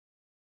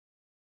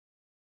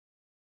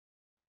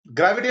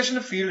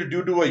Gravitational field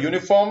due to a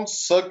uniform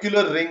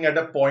circular ring at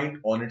a point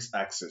on its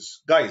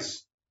axis.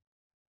 Guys,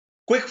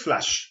 quick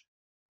flash.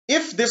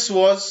 If this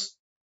was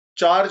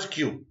charge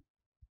Q,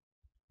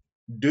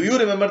 do you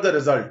remember the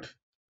result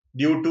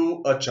due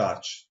to a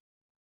charge?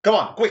 Come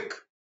on,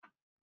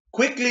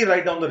 quickly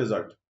write down the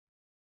result.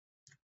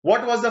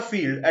 What was the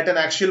field at an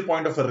axial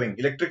point of a ring?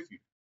 Electric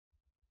field.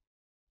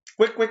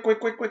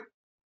 Quick.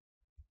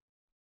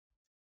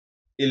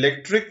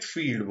 Electric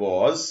field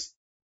was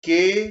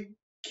KQX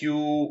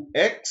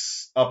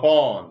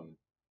upon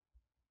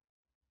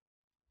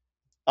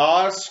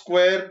R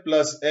square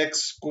plus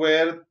X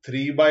square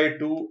 3 by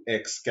 2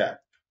 X cap.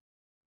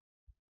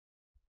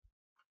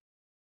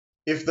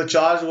 If the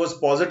charge was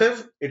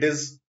positive, it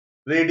is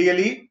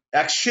radially,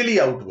 axially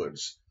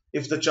outwards.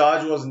 If the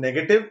charge was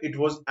negative, it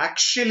was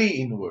axially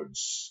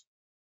inwards.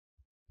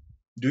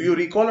 Do you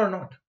recall or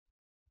not?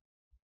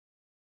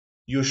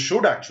 You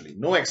should actually.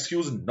 No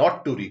excuse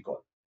not to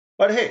recall.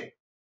 But hey,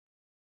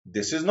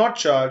 this is not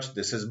charge,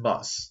 this is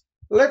mass.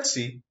 Let's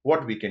see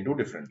what we can do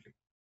differently.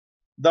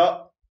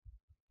 The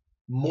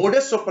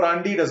modus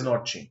operandi does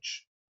not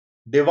change.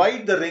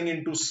 Divide the ring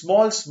into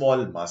small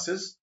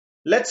masses.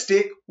 Let's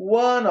take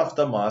one of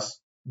the mass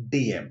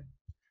dm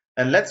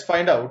and let's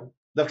find out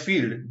the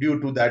field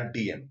due to that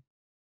dm.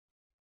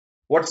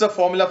 What's the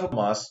formula for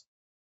mass?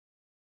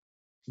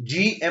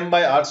 Gm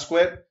by r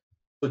square.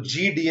 So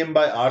g dm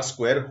by r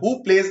square.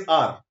 Who plays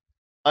r?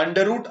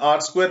 Under root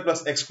r square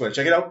plus x square.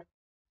 Check it out.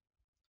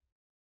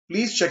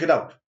 Please check it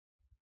out.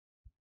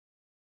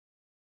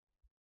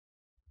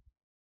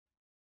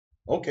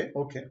 Okay,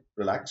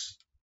 relax.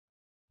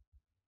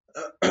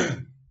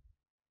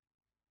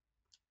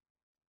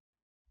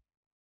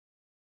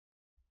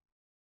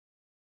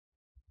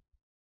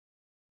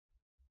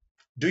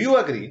 Do you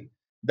agree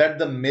that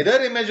the mirror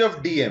image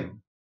of dm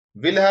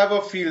will have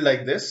a field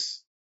like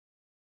this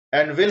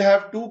and will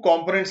have two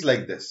components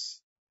like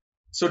this?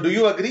 So do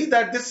you agree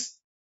that this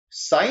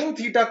sine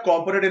theta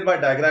component in my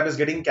diagram is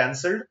getting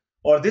cancelled,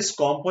 or this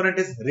component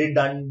is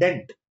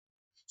redundant?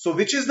 So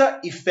which is the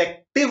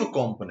effective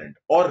component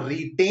or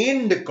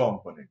retained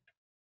component?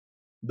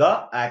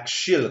 The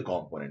axial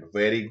component.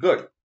 Very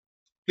good.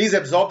 Please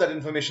absorb that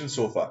information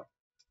so far.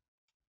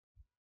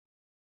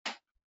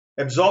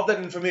 Absorb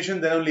that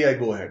information, then only I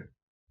go ahead.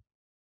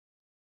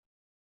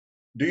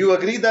 Do you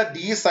agree that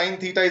d sine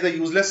theta is a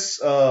useless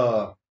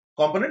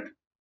component?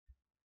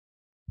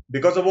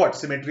 Because of what?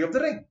 Symmetry of the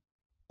ring.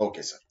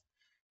 Okay, sir.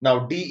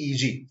 Now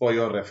DEG for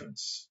your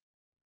reference.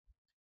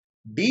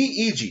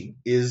 DEG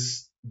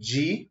is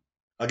G,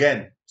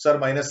 again, sir,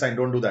 minus sign,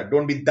 don't do that.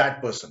 Don't be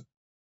that person.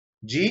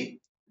 G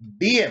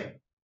dm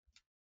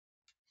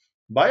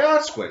by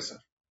r square, sir.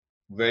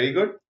 Very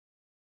good.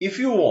 If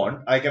you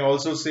want, I can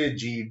also say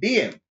G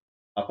dm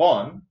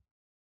upon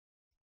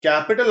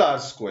capital R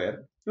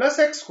square plus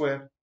x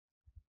square.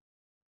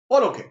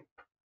 All okay.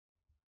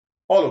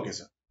 All okay,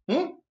 sir.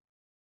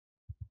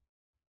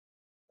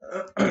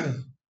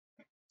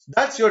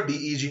 That's your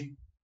DEG.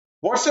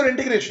 What's your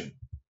integration?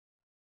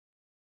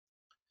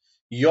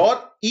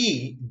 Your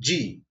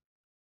EG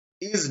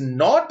is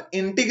not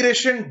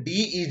integration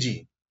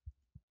DEG.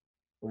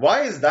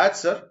 Why is that,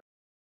 sir?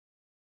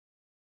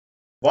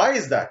 Why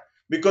is that?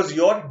 Because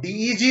your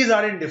DEGs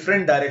are in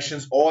different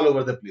directions all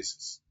over the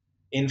places.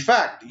 In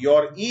fact,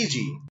 your EG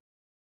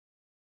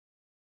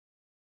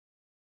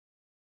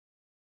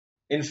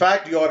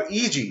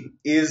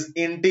is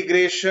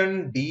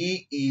integration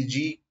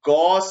DEG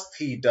cos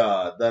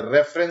theta. The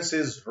reference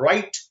is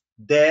right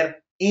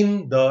there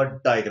in the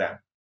diagram.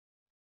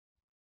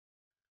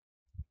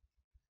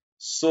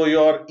 So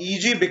your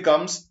EG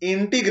becomes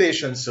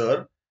integration,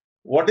 sir.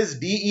 What is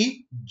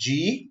DE?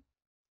 G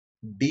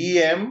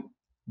dm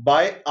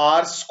by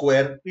r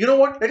square. You know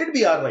what? Let it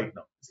be r right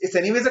now. It's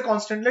anyways a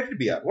constant. Let it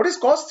be r. What is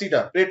cos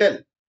theta? Pray tell.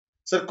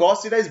 Sir,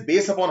 cos theta is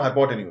base upon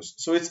hypotenuse.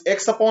 So it's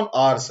x upon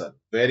r, sir.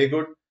 Very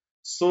good.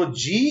 So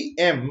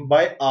gm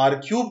by r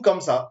cube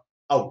comes out.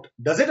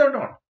 Does it or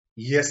not?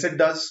 Yes, it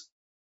does.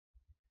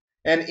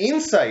 And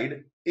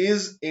inside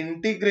is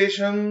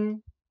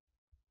integration.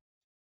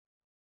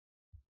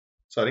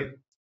 Sorry.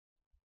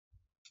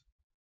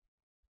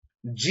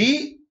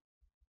 G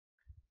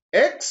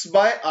x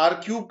by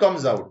r cube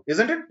comes out,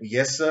 isn't it?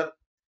 Yes, sir.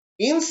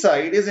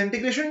 Inside is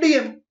integration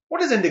dm.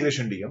 What is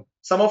integration dm?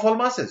 Sum of all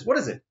masses. What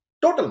is it?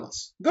 Total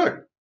mass.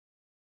 Good.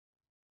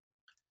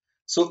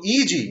 So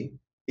Eg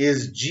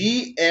is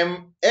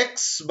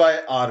gmx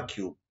by r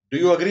cube. Do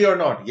you agree or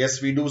not?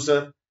 Yes, we do,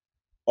 sir.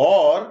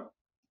 Or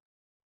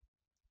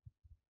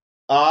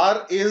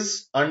r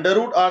is under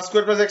root r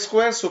square plus x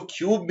square. So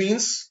cube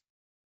means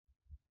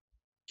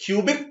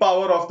cubic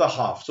power of the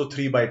half. So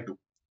 3 by 2.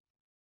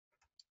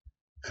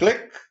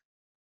 Click.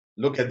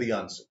 Look at the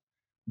answer.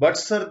 But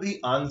sir,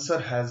 the answer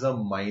has a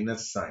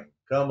minus sign.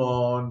 Come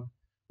on.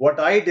 What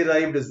I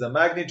derived is the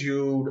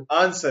magnitude.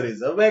 Answer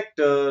is a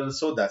vector.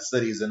 So that's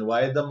the reason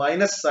why the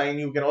minus sign.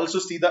 You can also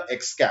see the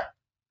x cap.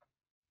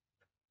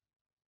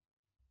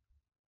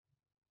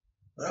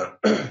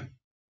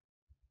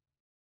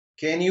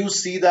 Can you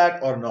see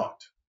that or not?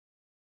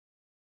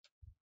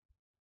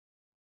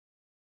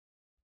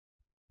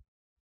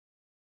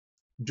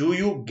 Do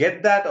you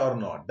get that or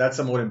not? That's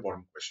a more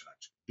important question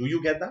actually. Do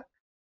you get that?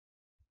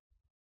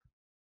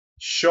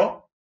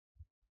 Sure.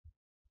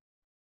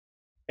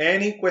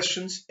 Any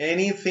questions?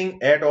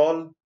 Anything at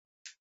all?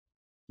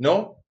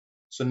 No?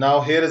 So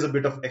now here is a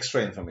bit of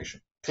extra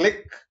information.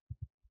 Click.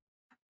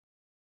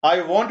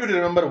 I want you to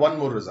remember one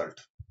more result.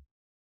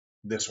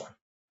 This one.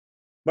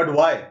 But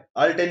why?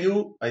 I'll tell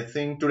you, I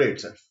think today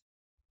itself.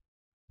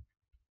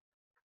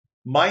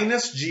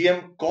 Minus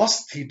gm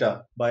cos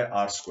theta by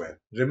r square.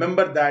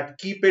 Remember that.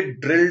 Keep it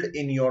drilled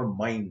in your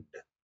mind.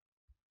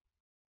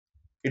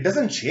 It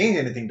doesn't change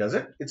anything, does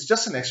it? It's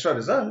just an extra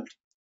result.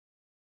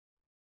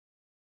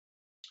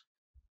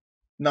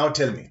 Now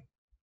tell me.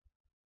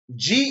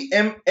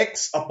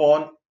 Gmx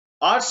upon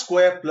r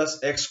square plus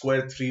x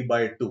square 3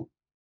 by 2.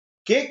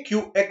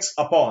 Kqx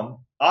upon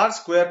r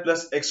square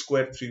plus x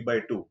square 3 by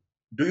 2.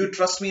 Do you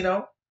trust me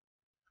now?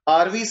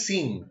 Are we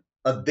seeing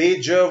a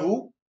deja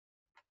vu?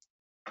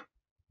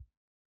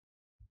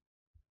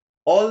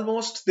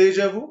 Almost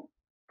deja vu.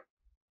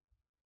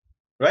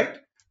 Right?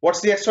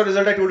 What's the extra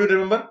result I told you to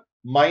remember?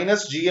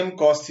 Minus gm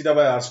cos theta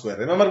by r square.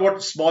 Remember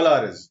what small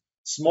r is?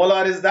 Small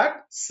r is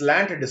that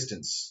slant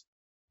distance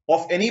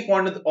of any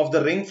point of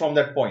the ring from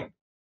that point,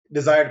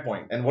 desired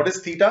point. And what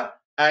is theta?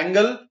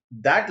 Angle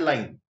that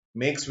line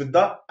makes with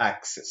the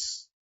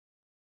axis.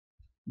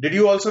 Did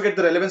you also get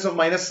the relevance of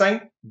minus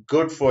sign?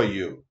 Good for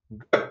you.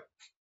 Good.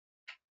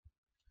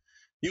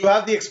 You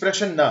have the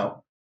expression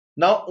now.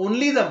 Now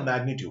only the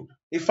magnitude.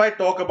 If I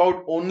talk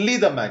about only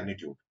the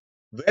magnitude,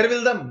 where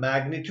will the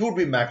magnitude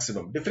be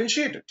maximum?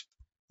 Differentiate it.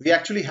 We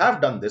actually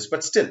have done this,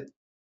 but still.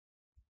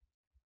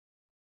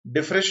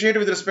 Differentiate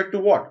with respect to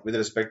what? With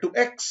respect to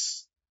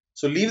x.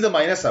 So leave the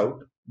minus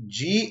out.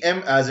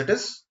 Gm as it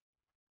is.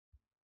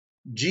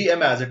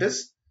 Gm as it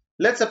is.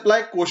 Let's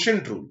apply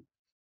quotient rule.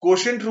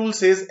 Quotient rule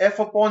says f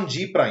upon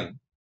g prime.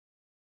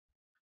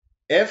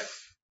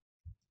 F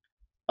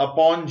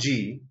upon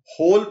g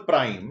whole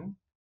prime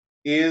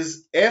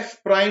is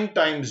f prime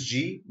times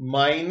g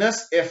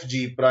minus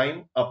fg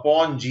prime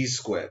upon g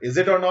square. Is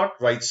it or not?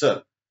 Right,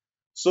 sir.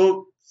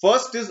 So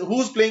first is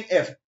who's playing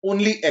f?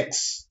 Only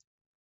x.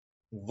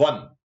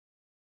 1.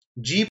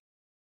 G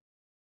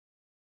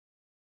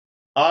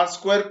r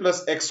square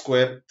plus x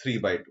square 3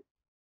 by 2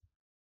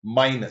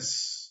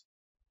 minus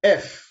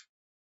f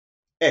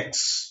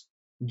x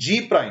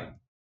g prime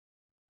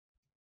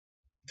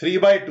 3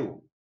 by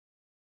 2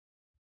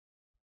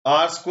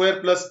 r square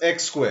plus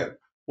x square.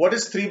 What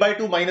is 3 by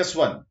 2 minus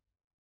 1?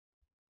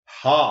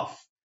 Half.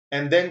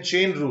 And then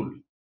chain rule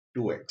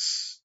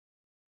 2x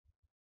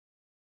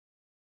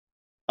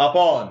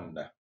upon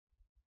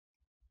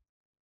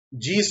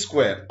g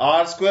square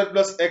r square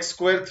plus x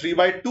square 3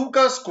 by 2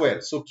 ka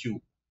square, so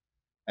cube,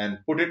 and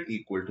put it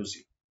equal to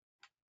 0.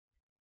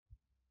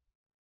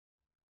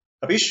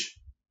 Apish?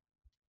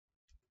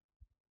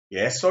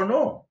 Yes or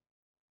no?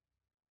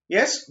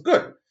 Yes?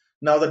 Good.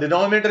 Now the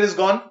denominator is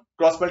gone.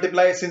 Cross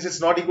multiply. Since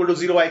it's not equal to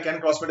 0, I can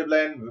cross multiply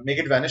and make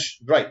it vanish.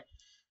 Right.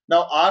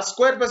 Now r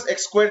square plus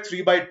x square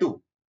 3 by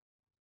 2.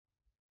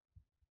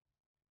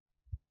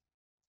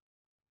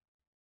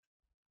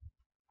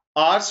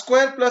 R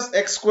square plus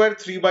x square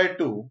 3 by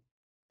 2.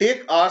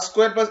 Take r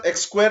square plus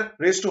x square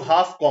raised to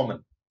half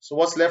common. So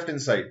what's left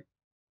inside?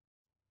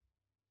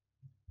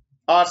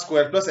 R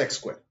square plus x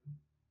square.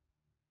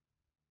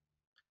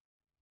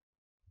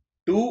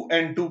 2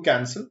 and 2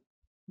 cancel.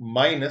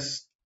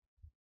 Minus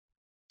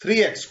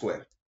 3x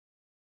square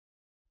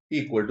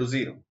equal to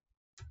 0.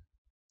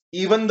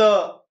 Even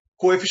the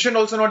coefficient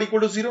also not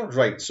equal to 0?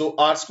 Right. So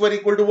r square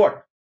equal to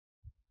what?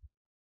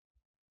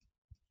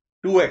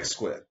 2x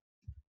square.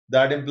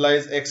 That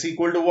implies x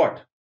equal to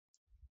what?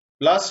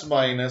 Plus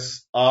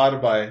minus r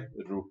by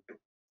root 2.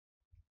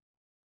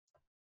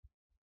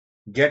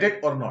 Get it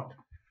or not?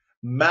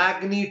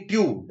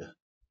 Magnitude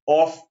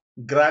of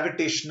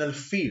gravitational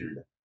field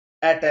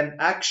at an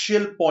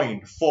axial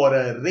point for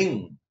a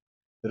ring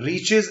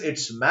reaches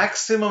its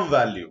maximum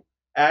value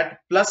at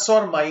plus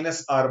or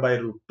minus r by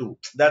root 2.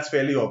 That's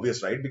fairly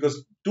obvious, right?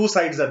 Because two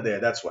sides are there.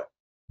 That's why.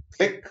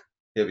 Click.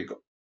 Here we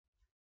go.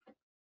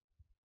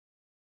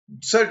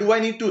 Sir, do I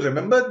need to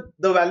remember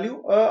the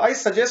value? I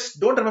suggest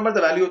don't remember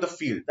the value of the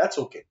field. That's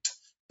okay.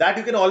 That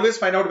you can always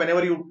find out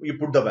whenever you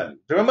put the value.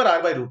 Remember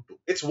r by root 2.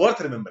 It's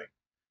worth remembering.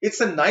 It's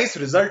a nice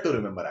result to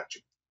remember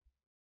actually.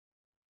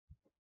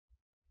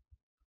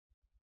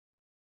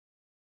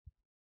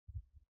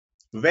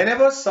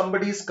 Whenever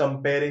somebody is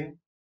comparing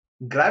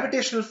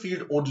gravitational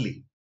field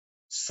only,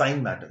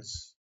 sign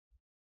matters.